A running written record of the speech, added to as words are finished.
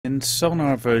In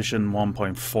Sonar version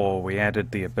 1.4, we added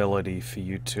the ability for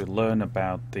you to learn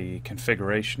about the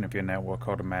configuration of your network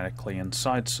automatically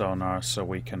inside Sonar, so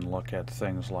we can look at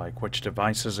things like which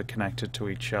devices are connected to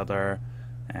each other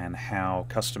and how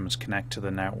customers connect to the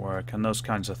network and those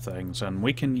kinds of things. And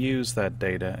we can use that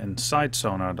data inside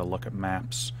Sonar to look at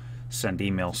maps, send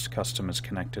emails to customers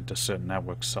connected to certain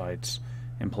network sites,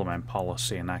 implement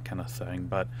policy and that kind of thing.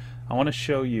 But I want to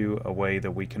show you a way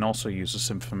that we can also use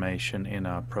this information in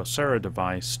a Procera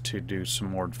device to do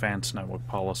some more advanced network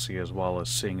policy, as well as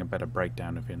seeing a better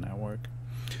breakdown of your network.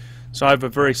 So I have a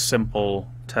very simple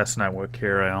test network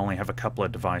here. I only have a couple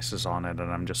of devices on it,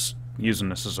 and I'm just using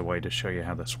this as a way to show you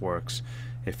how this works.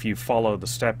 If you follow the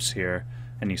steps here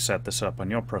and you set this up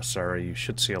on your Procera, you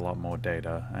should see a lot more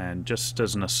data. And just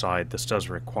as an aside, this does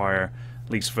require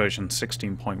at least version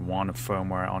 16.1 of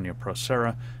firmware on your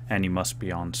Procera, and you must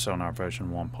be on Sonar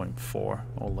version 1.4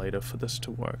 or later for this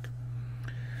to work.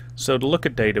 So to look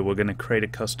at data, we're going to create a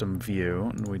custom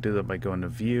view, and we do that by going to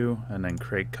View and then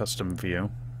Create Custom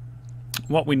View.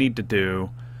 What we need to do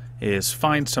is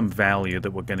find some value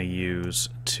that we're going to use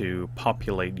to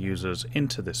populate users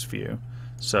into this view.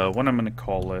 So what I'm going to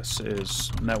call this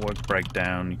is Network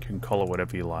Breakdown. You can call it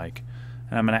whatever you like.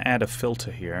 And I'm going to add a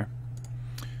filter here.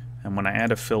 And when I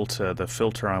add a filter, the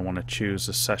filter I want to choose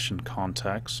is session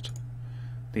context.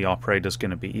 The operator is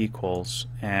going to be equals,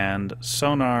 and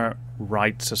Sonar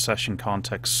writes a session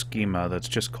context schema that's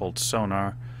just called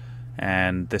Sonar,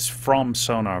 and this from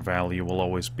Sonar value will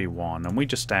always be 1, and we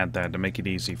just add that to make it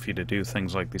easy for you to do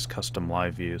things like these custom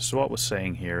live views. So what we're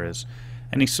saying here is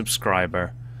any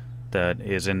subscriber that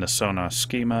is in the Sonar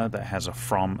schema that has a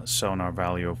from Sonar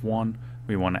value of 1,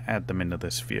 we want to add them into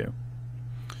this view.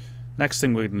 Next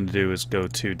thing we're going to do is go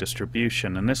to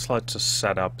distribution, and this lets us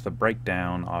set up the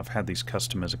breakdown of how these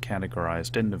customers are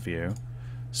categorized in the view.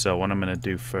 So what I'm going to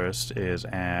do first is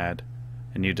add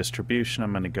a new distribution.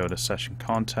 I'm going to go to session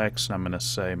context, and I'm going to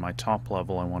say my top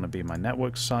level I want to be my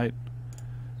network site,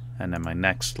 and then my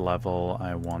next level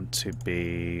I want to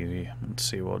be, let's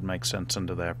see what would make sense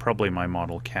under there, probably my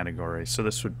model category. So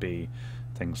this would be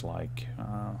things like,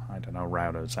 I don't know,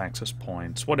 routers, access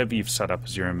points, whatever you've set up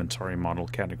as your inventory model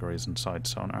categories inside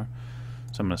Sonar.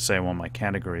 So I'm going to say I want my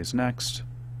categories next.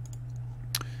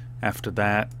 After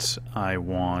that, I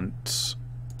want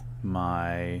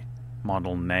my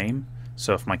model name.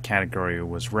 So if my category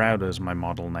was routers, my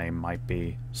model name might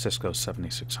be Cisco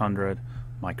 7600,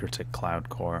 MikroTik Cloud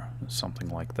Core, something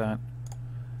like that.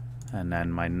 And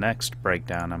then my next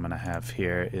breakdown I'm going to have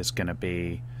here is going to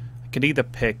be, I could either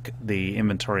pick the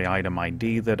inventory item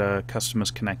ID that a customer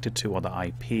is connected to or the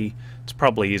IP. It's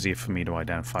probably easier for me to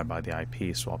identify by the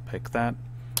IP, so I'll pick that.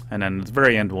 And then at the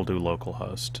very end we'll do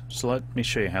localhost. So let me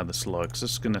show you how this looks.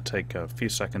 This is going to take a few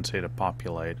seconds here to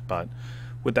populate, but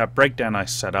with that breakdown I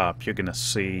set up, you're going to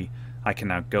see I can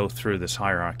now go through this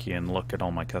hierarchy and look at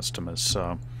all my customers.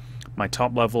 So my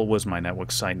top level was my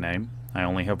network site name. I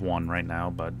only have one right now,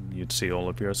 but you'd see all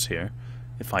of yours here.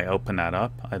 If I open that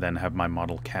up, I then have my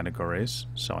model categories,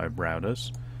 so I have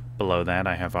routers. Below that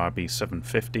I have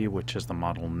RB750, which is the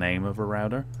model name of a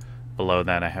router. Below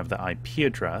that I have the IP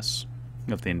address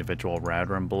of the individual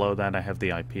router, and below that I have the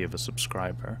IP of a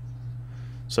subscriber.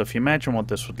 So if you imagine what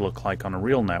this would look like on a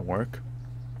real network,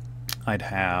 I'd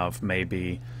have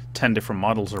maybe 10 different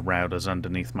models of routers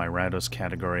underneath my routers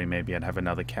category. Maybe I'd have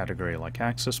another category like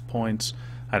access points.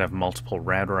 I'd have multiple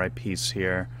router IPs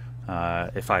here.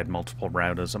 If I had multiple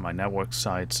routers at my network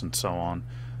sites and so on.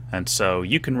 And so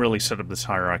you can really set up this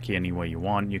hierarchy any way you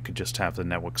want. You could just have the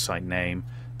network site name,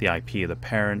 the IP of the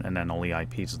parent, and then all the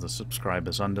IPs of the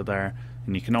subscribers under there.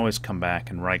 And you can always come back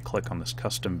and right click on this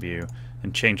custom view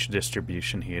and change the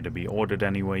distribution here to be ordered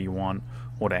any way you want,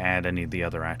 or to add any of the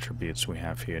other attributes we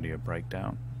have here to your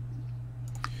breakdown.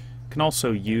 You can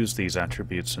also use these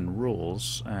attributes in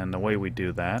rules, and the way we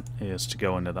do that is to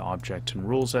go into the Object and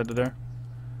Rules editor.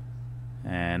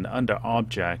 And under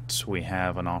Objects we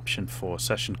have an option for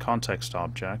Session Context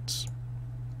Objects.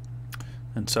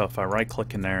 And so if I right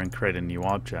click in there and create a new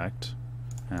object,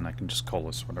 and I can just call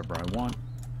this whatever I want,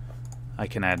 I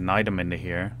can add an item into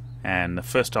here, and the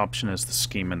first option is the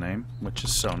schema name, which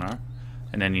is Sonar,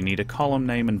 and then you need a column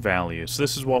name and value. So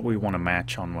this is what we want to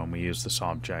match on when we use this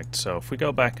object. So if we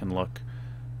go back and look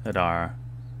at our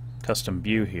custom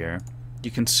view here, you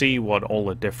can see what all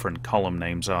the different column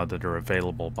names are that are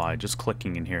available by just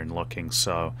clicking in here and looking.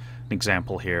 So an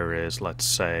example here is, let's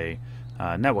say,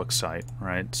 network site,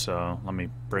 right? So let me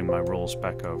bring my rules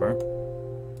back over.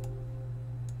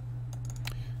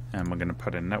 And we're going to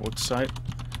put in network site.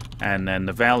 and then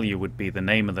the value would be the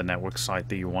name of the network site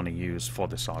that you want to use for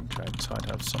this object. So I'd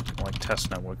have something like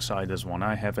test network site is one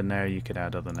I have in there. You could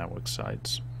add other network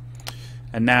sites.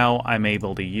 And now I'm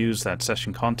able to use that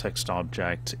session context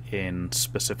object in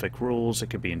specific rules. It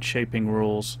could be in shaping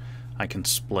rules. I can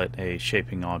split a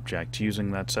shaping object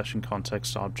using that session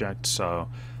context object. So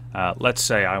let's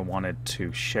say I wanted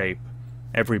to shape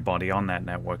everybody on that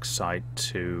network site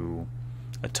to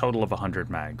a total of 100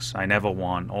 megs. I never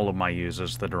want all of my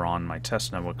users that are on my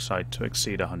test network site to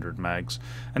exceed 100 megs.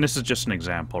 And this is just an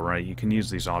example, right? You can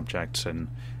use these objects in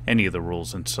any of the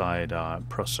rules inside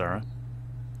Procera.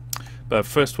 But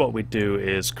first what we do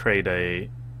is create a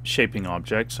shaping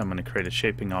object. So I'm going to create a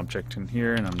shaping object in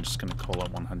here, and I'm just going to call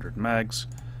it 100 megs.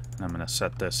 And I'm going to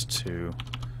set this to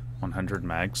 100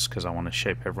 megs because I want to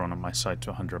shape everyone on my site to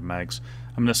 100 megs.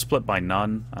 I'm going to split by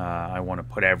none. I want to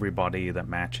put everybody that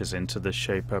matches into this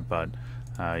shaper, but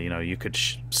you know, you could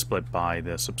split by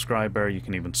the subscriber. You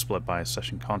can even split by a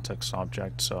session context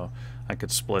object. So I could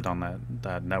split on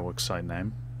that network site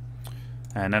name.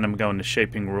 And then I'm going to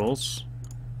shaping rules,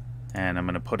 and I'm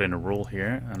going to put in a rule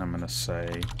here, and I'm going to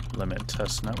say limit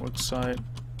test network site.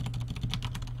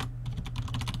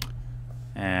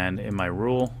 And in my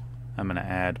rule, I'm going to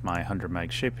add my 100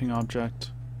 meg shaping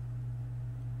object,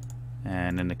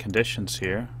 and in the conditions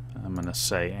here I'm going to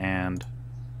say and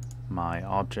my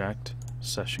object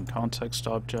session context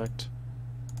object,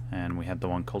 and we had the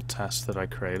one called test that I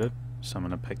created, so I'm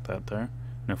going to pick that there.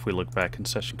 And if we look back in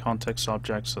session context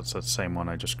objects, that's that same one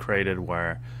I just created,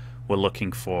 where we're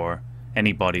looking for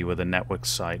anybody with a network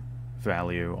site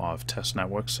value of test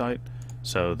network site.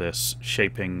 So this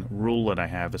shaping rule that I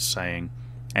have is saying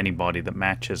anybody that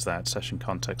matches that session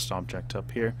context object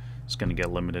up here is going to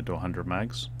get limited to 100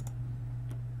 megs.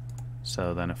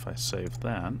 So then if I save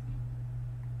that,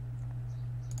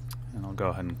 and I'll go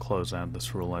ahead and close out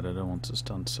this rule editor once it's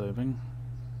done saving.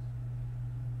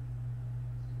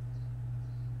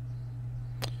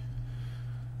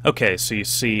 Okay, so you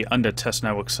see under test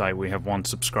network site we have one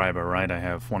subscriber, right? I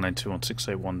have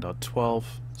 192.168.1.12.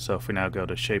 So if we now go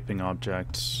to shaping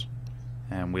objects,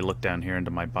 and we look down here into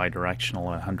my bidirectional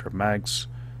 100 megs,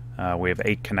 we have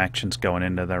 8 connections going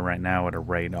into there right now at a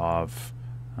rate of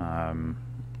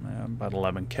about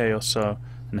 11K or so.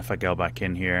 And if I go back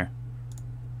in here,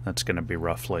 that's going to be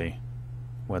roughly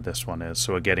where this one is.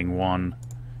 So we're getting one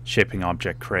shaping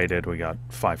object created. We got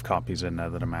 5 copies in there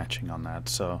that are matching on that.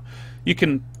 So you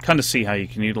can kind of see how you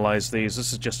can utilize these.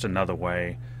 This is just another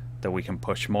way that we can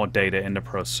push more data into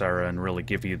Procera and really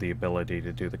give you the ability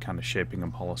to do the kind of shaping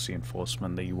and policy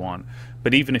enforcement that you want.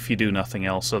 But even if you do nothing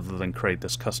else other than create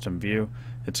this custom view,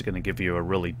 it's going to give you a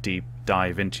really deep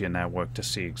dive into your network to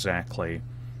see exactly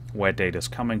where data is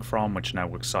coming from, which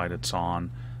network site it's on,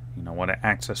 you know, what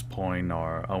access point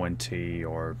or ONT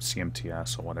or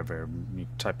CMTS or whatever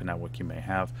type of network you may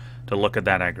have, to look at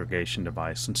that aggregation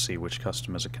device and see which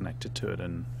customers are connected to it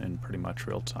in pretty much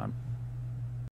real time.